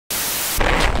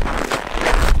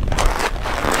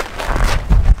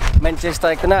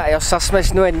Manchester ikuna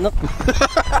ajossarsimas nuanneq.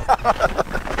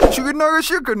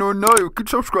 Siginnaagasiakanu Ukiut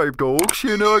subscribe dog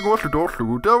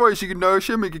sianeeriguarlutorlugu taavai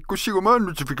siginnaagasiamik ikkussigumaan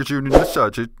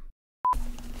notificationinnasaatit.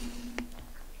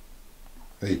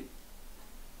 Hey.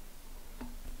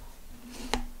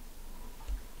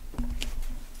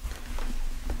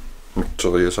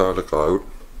 Nutserpugut.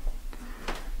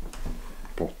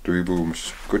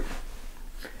 Piviusunngortissinnaavat.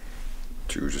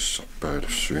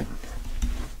 Tyysessapäädyssyyn.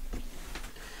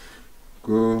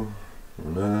 Go.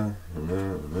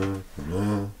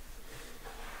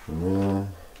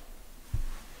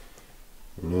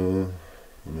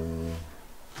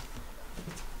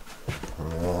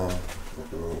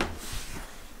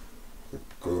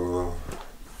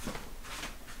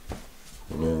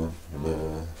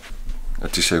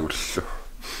 Attisagullu.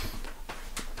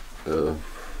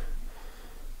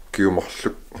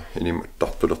 Marluk inimik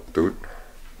attartugaqalerpugut.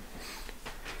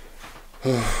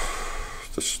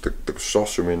 Tässä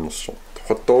takussaarsumiinnerso.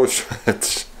 Qattoris.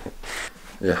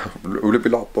 Ja,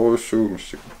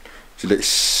 ulepilaartoruussuumissi. Sila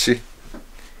issi.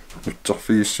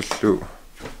 Nutserfiissallu.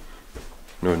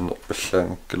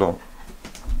 Nuannerpallaangakkalaa.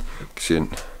 Kisian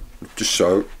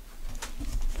Dynosaw.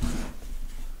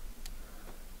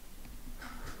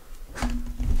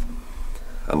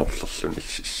 Anerlerlun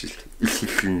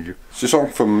illillinju. Sæson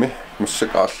 5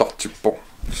 massaka aallartippoq.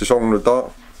 Sæsonnutaa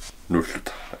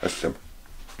nulluta allama.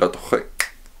 Latorri.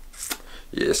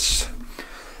 Yes.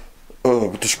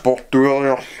 Det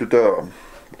sportueriarlu taa.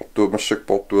 Portuumassak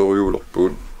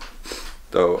portueriulerpugun.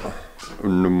 Taa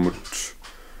unnummut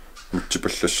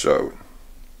nutsipallassaagun.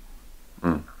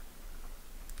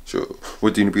 Så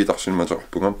udine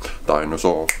bidragsinimatarpungam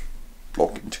Dynosaw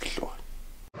bloggintikillua.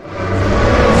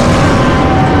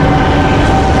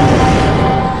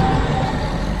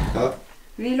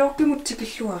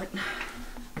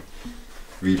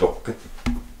 Vilokke.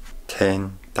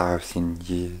 10,000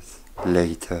 years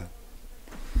later.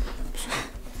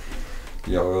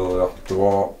 Jeg ved, at det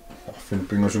var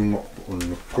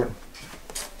piviusunngortissinnaavat.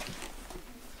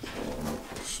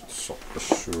 Så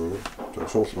det er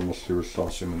så slået mig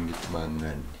simpelthen lidt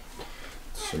med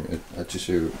som at det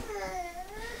ser ud.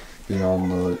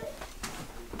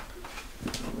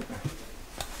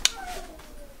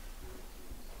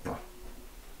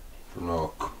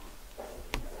 Nok.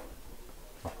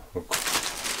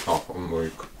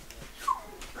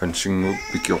 Hansinnguup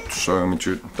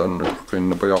piviusunngortissinnaavat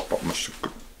tannerqinnapajaarparmassukku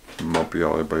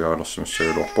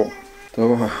immapiaripajaalarsimiссагалуарпо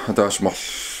тава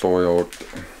таасмарлуриорут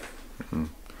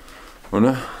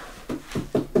уна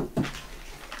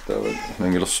тава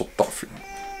нангилерсортарфи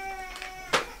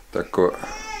такко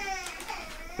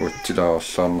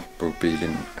уттилааrsааннарпу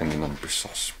пилин ангинерн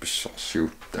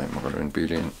писсарсиут таамагалуин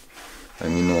пилин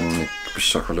ангинерник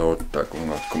писсакалуут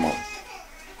таакунгааккума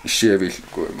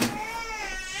иссиавиллуккуама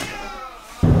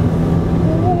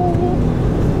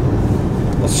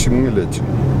Hansinnguup.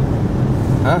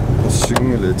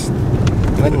 Hansinnguup.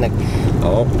 Nuannak.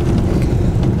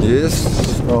 Yes.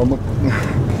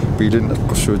 Pilin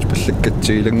eqqussuut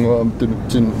pallakkatsiilanguam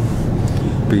tunutsin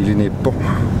piliniippo.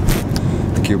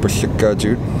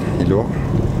 Kiupallakkaatigut ilua.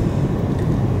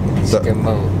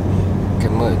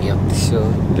 Kamma igiartissuu.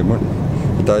 Limon.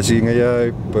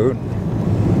 Taasiingayaippagun.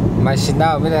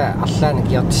 Maasinaa mila arlaana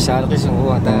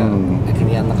igiartissaaleqisungua taa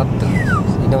akiniarneqartu.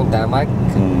 Inuun taamaak.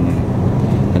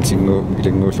 Hansinnguup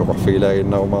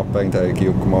ilanguulloqarfiilaaginnarumaarpaang taa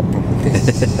kiukkumaarpu.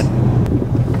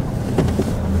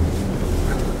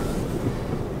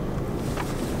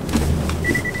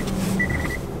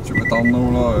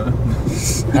 Sukatarnerulaa.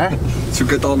 Ha?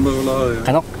 Sukatarnerulaa.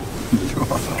 Qanoq.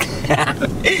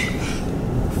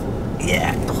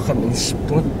 Ja,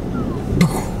 torqaminissupungut.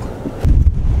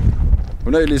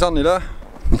 Una ilisarnila.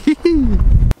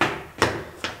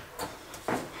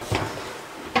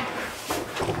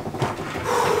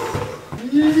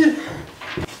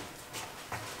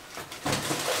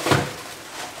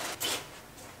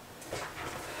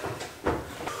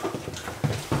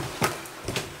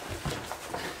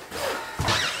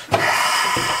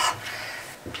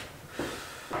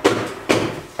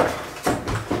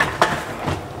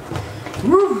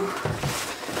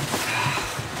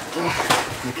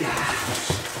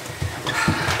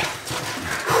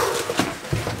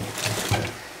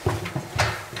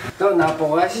 Ito,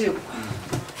 napokasyo.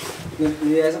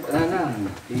 Niyasa pa na.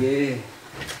 Yeah.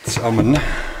 Sammen na.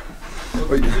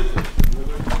 Oj.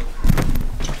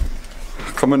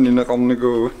 Kommer Nina rammende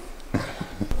gå.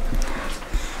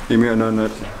 I mere end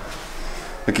andet.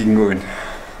 Jeg gik gå ind.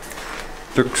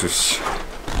 Luksus.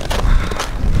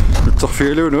 Nu tager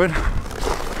fjerde nu ind.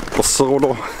 Passer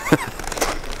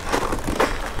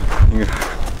Inge.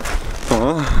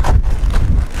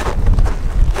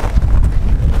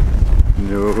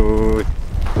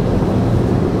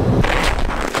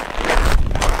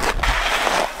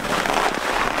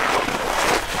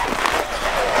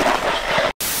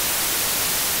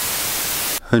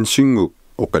 Hansinnguup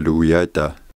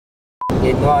oqalugiaataa.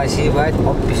 Innuasiivaat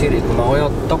oppisili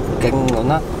kumariortoq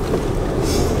kanguna.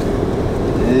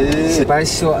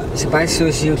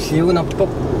 Sipaassuusiulliugunarpoq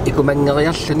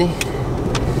ikumanneriarluni.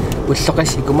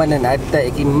 Ulloqas ikumanan aatta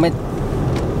ikimmat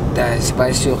ta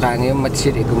sipaassuuqaangiummat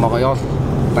sil ikumarior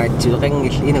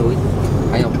paatiuqangill inuit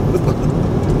ajo.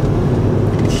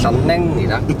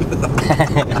 Sannangila.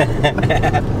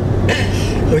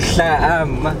 Ulla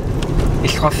aamma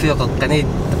illraffiuqeqqaniit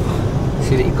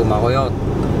sili ikumarior.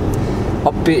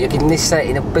 Oppi ikinnissa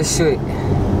inuppassuit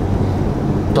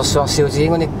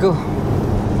torsuarsiutiingunikku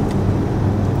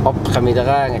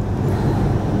oppqamileraangat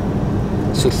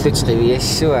sullut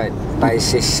qiviassuat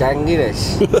paissassaangilas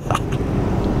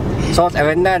soort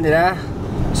avannaanila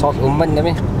soort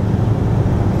ummannami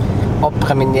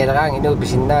oppqaminnialeraang inuu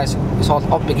pisinnaas soort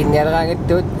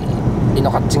oppikinnialeraangattut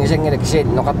inoqartingisangilakisiat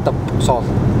inoqartarp soort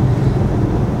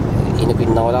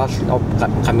inukinnerulaarlu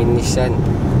oppqaminnissaan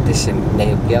tassam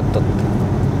nayukkiartort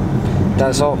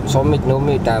taa sommit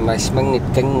nuumi taamaasmangit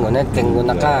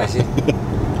kangunaqaasi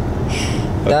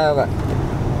taava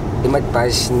imat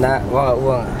paissna wara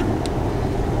uanga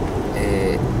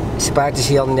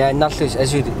sipaatisiorniaannarlus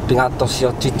asut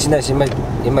pingaattorsiortitsinnas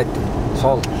imat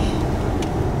soort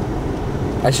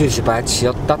asut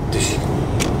sipaatisiortartus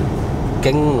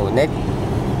kangunat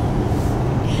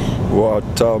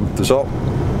Taamaammat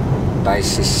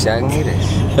paissassaangilas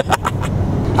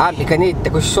ikaniitta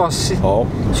kussuarsi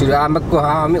sulu aamakku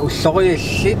haami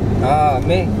ulloriullit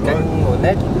aami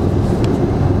kangunat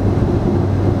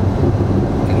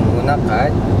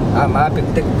kangunaqaat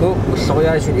aamaapiktakku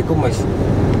ulloriaasul ikumas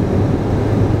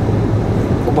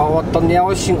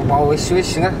uparuattorniarussin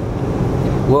uparuissuissinga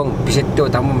uang pisattuu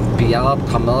tamam piarap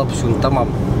qamerap sun tamam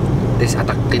tas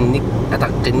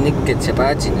ataqqinnikkat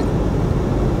sapaatinat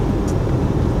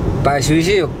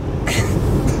paasuisiuk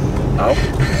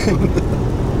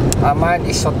aman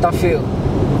issortarfiu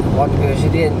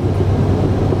ronkyusilien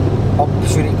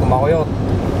oppsuli kumariort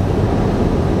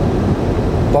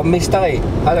bommisteri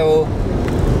hallo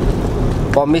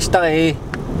bommisteri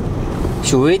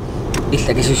suit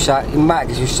illakisussa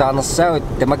immaakisussaanersaavut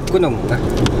tamakkununga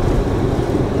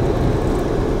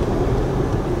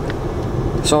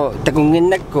so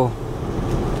takunginnakku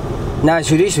naa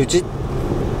sulisutit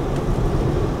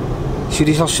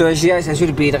sulisorsuasias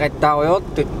asuli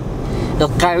piileqattaariortut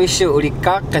eqqaavissu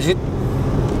ulikkaaqqasut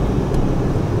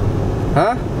ha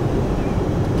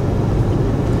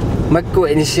makku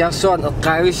inissiarsuan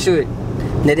eqqaavissuit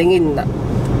nalinginna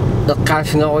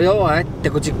eqqaafingerujoraat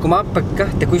takutikkumaappakka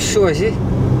takussuasi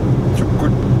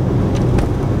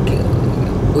Ukiut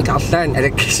utarlaan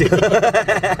alakkisu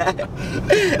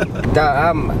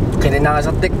taam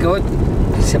qilinarasartakkuut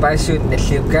sipaassuut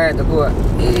nalliukkaat akua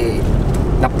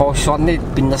nappaussuarnit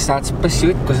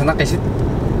pinnersaatippassut kusanaqisut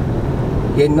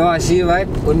yannuasiivaat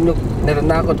unnuk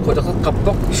nalernaaqut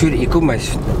quleqeqqarpoq suli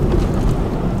ikumassut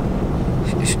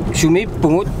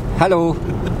sumippungut hallo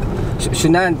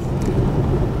sunaan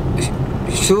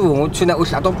suungut suna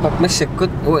ullatorpaq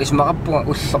massakkut uwa ismaqappunga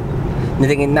ullo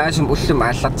nalinginnaasum ullum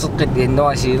aallarteqqit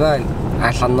yannuasiivaan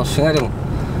aallarnersungalung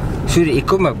suli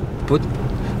ikumapput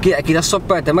ki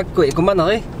akilersorpaa tamakku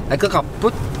ikumaneri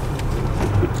akeqarput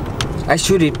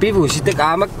asuli pivusitak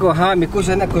aamakku haami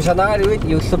kusanaaluit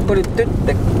yuullerpuluttut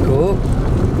takku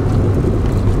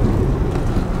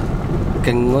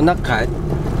kangunaqaat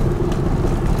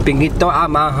pingitto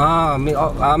haami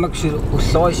aamaksul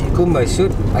ulloris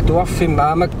ikumassut atuarfim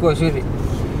aamakku asuli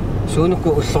suunukku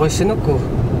ullorissanukku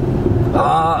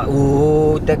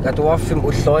tak atuarfim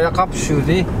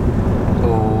ulloriaqarpsuli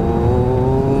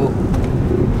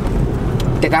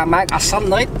Tekaamaak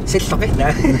assarnerit sillaqit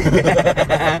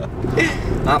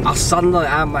assarner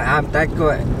aam taakku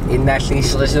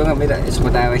innaalligisserisunga mila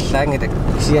isqutaavallaangita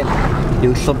sian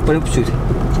yuullerpulupsut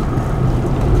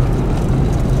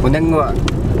unangua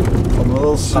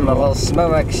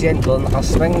qamerersmavak sian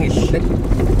qerneqarsmangillat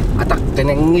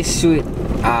ataqqinangissuit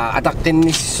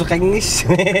ataqqinnissuqangissu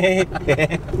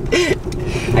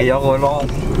ajorulor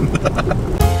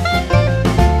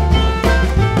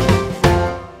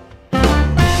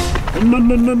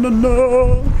No.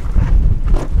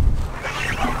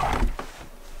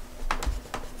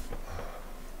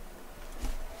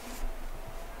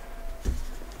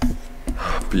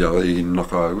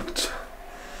 Piariinnaqaagut.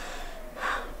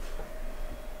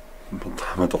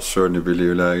 Taamaammat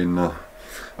biliulaaginna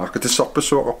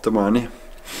aqatissarpassuaqartamaani.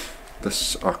 Tas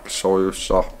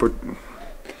aqsorjussаарput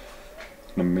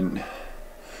nammin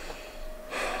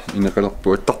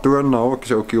inneqalerpugut tartugaannaaruq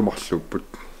kisa ukiumarluupput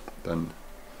tan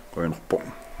qoinerpo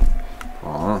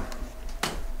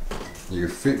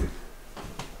iguffi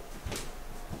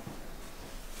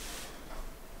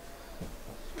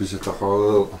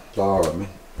Pisetaqqareer laarami.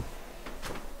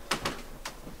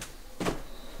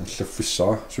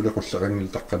 Allaffissaa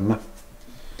sulequllerangiltaqqanna.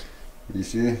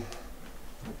 Isi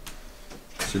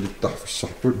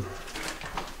silittarfissarput.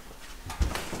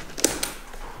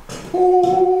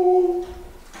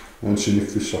 On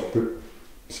siniffissarput.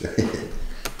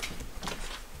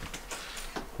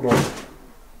 Kom op.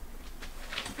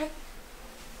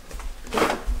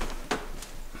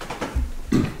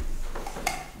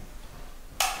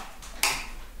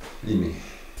 Ini.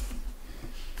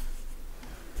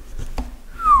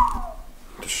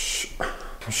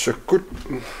 Så godt.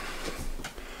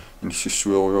 En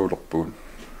sissuerujaulerpugun.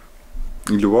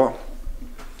 Ilua.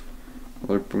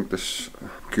 Rippungtas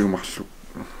kiumarluk.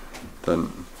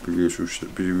 Tan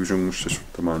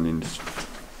piviusunngortissinnaavat.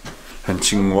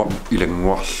 Hansinnguup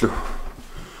ilanguarlu.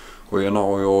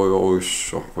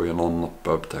 Uyanarujoriuruissor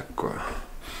uyanarnerpaap taakkua.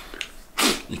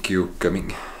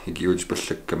 Ikiukkaming ikiutis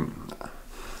pallakkam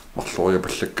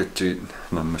marloriapallakkatigit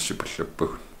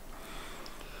naammassupallappagut.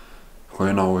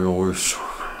 Uyanarujoriussor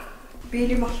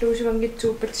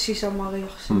piilimarluusivangitsuuppat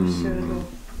sisamariarsimissuulu.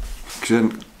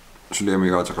 Kisen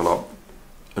suliamigaataqala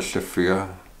allaffiga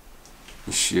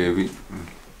issiavi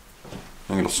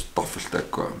nangilertarfil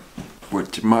taakkua.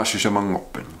 Puatti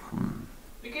maasisamangorpan.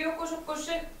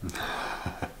 Ikiukkusukkussi.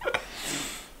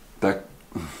 Tak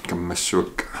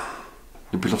kammassuakka.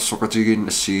 Ipilersoqatigin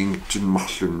assigiingitsun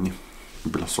marlunni.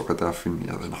 Ipilersoqataaffin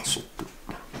yarinarsortu.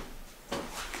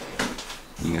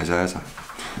 Ingasaasa.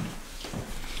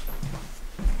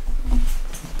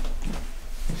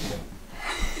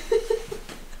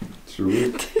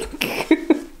 Sweet.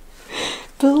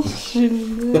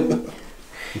 Persille.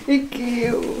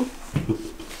 Ikiu.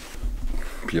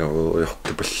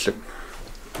 Piarujartupallam.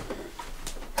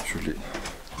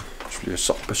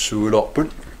 Suliassarpassuulerput.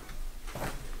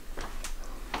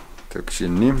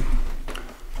 Taksinni.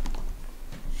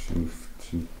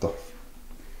 Sinittar.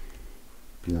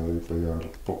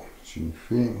 Piaripajaalerpoq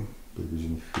siniffiin.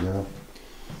 Pivisiniffiaa.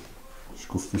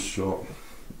 Skuffissua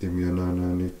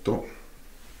imianaanaaniitto.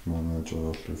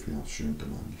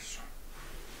 Maanaatoriorlufiarsuuntamaannissu.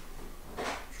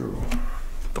 Sure.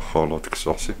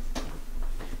 Takorloortiksaarsi.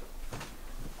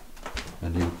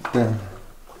 Aliutta.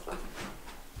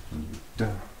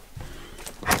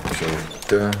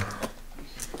 Aliutta.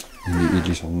 Ini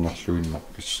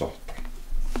ilisarnarluinnarpissarta.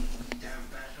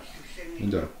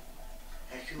 Mitä?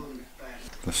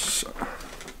 Tässä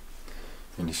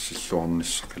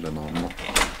inissilluarnissa qilanaarma.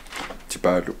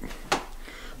 Tipaalu.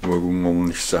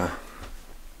 Uagunngornissaa.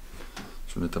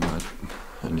 Sunitamaat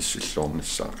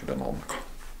inissilluarnissaa qilanaarma.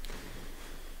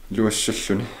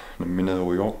 Luassalluni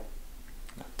nammineerujo.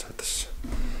 Tässä.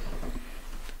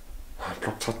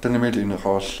 Bloktartanimeli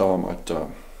ineraallaama että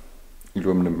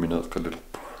iluamnammineet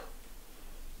qallilerpu.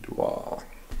 Dua.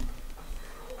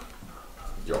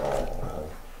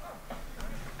 Joo.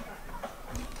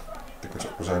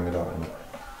 Tekosakusaangilaarni.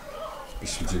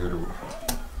 Pissitigalu.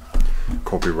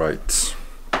 Copyrights.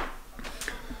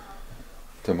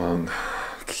 Tämä on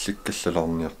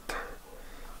killikkallalarniarta.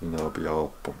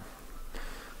 Inaapiaarpu.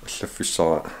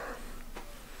 Allaffissaa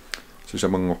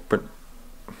sisamangorpan.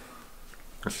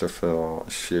 Allaffaa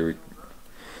issiavik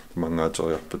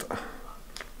mangaateriarput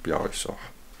piarissaa.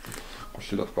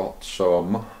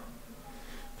 Qullilerpaartissaamma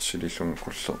silillun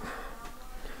quller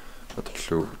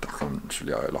atorluu taqan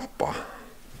suliarilarpaa.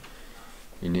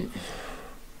 Ini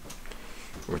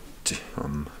utti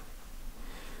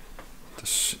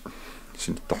tas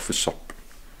sinittarfissarpu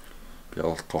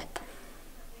pialerqarpu.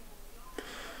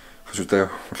 Qasutaa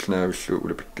ulnaavillu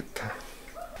ulapikkatta.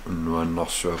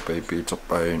 Unnuannarsuа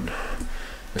babyterpain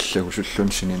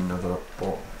аллагусуллун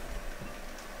сининнерерпо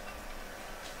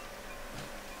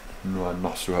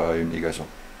нуаннарсуааюн игасо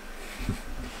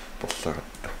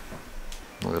порлагатта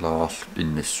норилаарл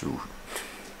иннассуу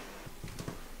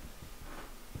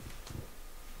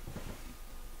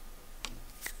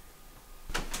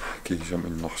кисам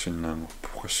иннарсиннаангорпу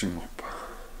qassiнгорпа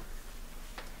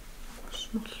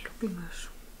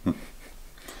смарлупингаас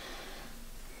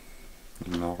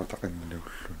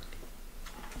Naaqutaqinnaluullu.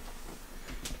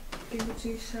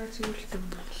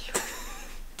 Kiutigissaatiultammallu.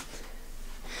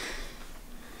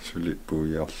 Suli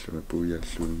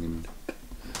puujaarluinginni.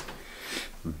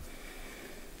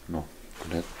 No,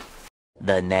 kuule.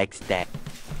 The next day.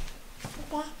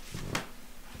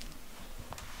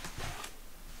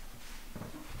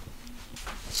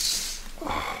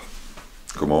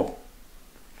 Kom op.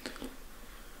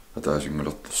 Wat is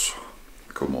ingelukkig?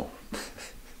 Kom op.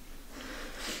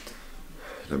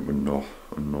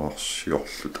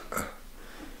 Unnuarsiorlut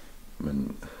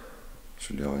men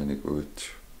suliarinik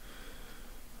ut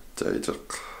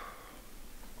taiteq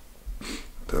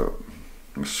Der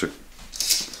musik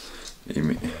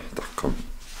Imi der kom.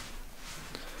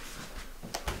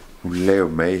 Hun laver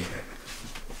mig.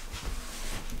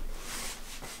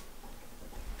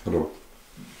 Hallo.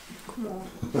 Kom on.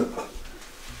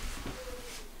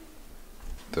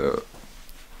 Der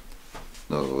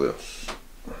noget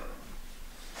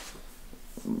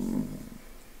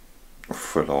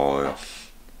forlader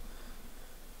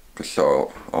Kasa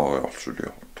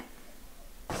aallartippoq.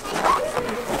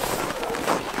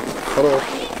 Hallo.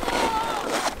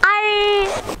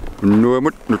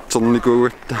 Nuamut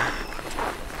nutserpugut.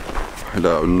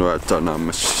 Hala unnuata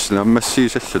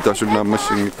naammassiisalla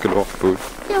tasunnaammassinngikkaluarpugut.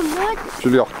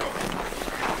 Suliartu.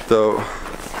 Taa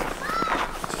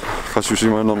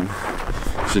qasusimanerm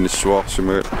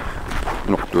sinissuarsimagat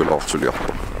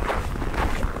nortuulaarsuliartu.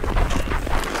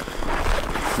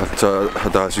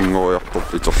 Hansinnguup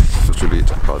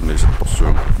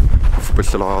itersuliitaqaanniisattorsuun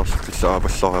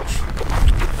pallalaarlillaapallaarl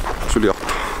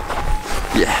suliartu.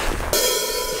 Yeah.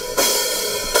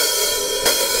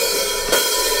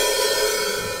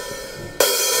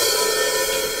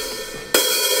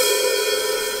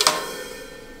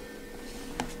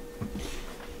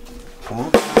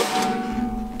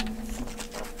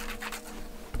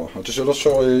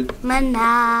 Dynosaw.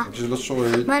 Mana.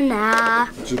 Dynosaw. Mana.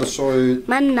 Dynosaw.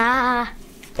 Mana.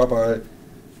 Bye bye.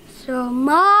 So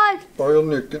much. Bye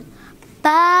Nicken.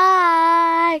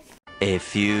 Bye. A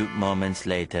few moments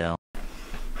later.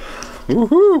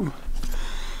 Woohoo!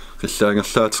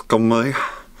 Qillangerlaatiqqarmari.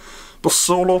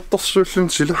 Persoorluortarsuullun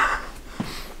sila.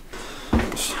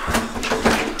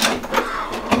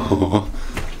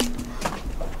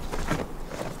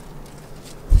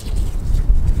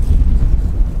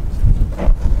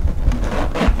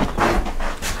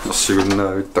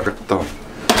 Sigunnaavittakattaa.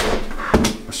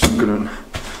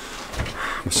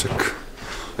 Massak.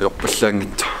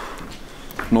 Ajorpallaangit.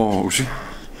 Usi.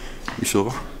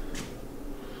 Isera.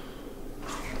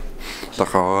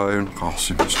 Taqaraajun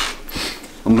qaarsimus.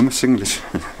 Ornumassinglis.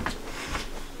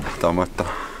 Taamaammat.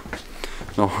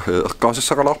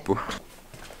 Eqqaasissaqalarpu.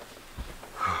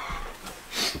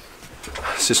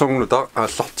 Sisongluta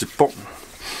aallartippoq.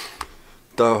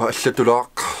 Taa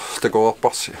allatulaaq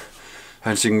takorloorparsi.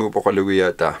 Hansinnguup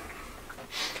oqalugiaataa.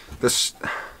 Tas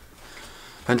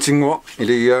Hansinnguup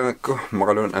iligaangakku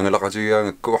maqalun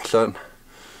angalaqatigaangakku orlaan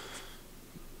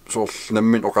soorl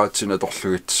nammin oqaatsina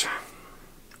torlugit.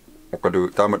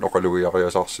 Taammat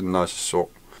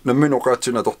oqalugiariasarsinnaassoo. Nammin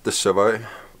oqaatsina tortassavai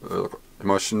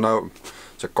imaassinnaa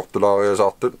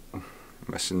sakkortulaariasaartut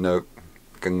massinnaag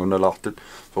kangunalaartut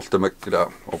sortamak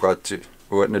ila oqaatsi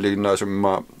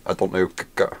uannaliginnaasummaa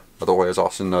atornagukkakka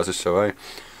atoriasarsinnaassavai.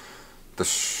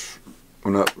 Tas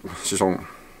una sisong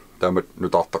taammat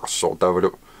nutaartaqassoo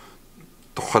taavalu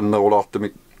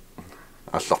torrannerulaartumik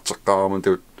аллартеққарамун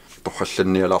ту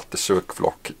торралланниалаартассуак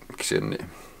флокки кисианни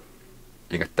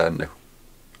ингаttaannagu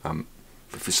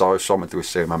фисариуссарма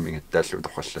туиссагамаам ингаttaаллу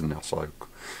торралланниарсариукку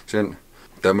сиан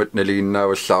таамат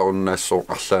налигиннааваллааруннаассоо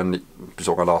арлаанни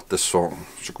писоқалаартассоо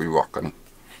сукуюаққани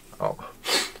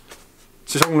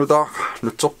сисорнутаа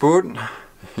нутсерпугут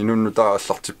инуннутаа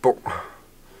аллартиппоқ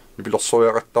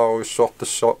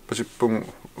нипилерсориақаттааруйуссуартассаа пасиппун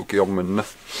укиорманна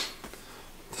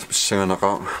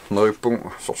списсаганаqa нериппун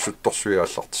сорсутторсуи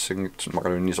аллартиссангит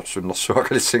мақалунни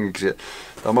сорсуннэрсуакалиссангикси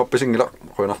таамааппасингила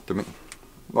қуинартумик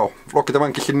флокки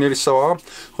таман киллинниалиссаваа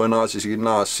қуинараси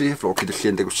сигиннаарасси флокки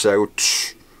таллиан такуссаагут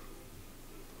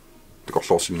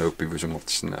Takorloorsinnaagukku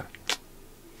piviusunngortissinnaavat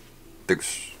такус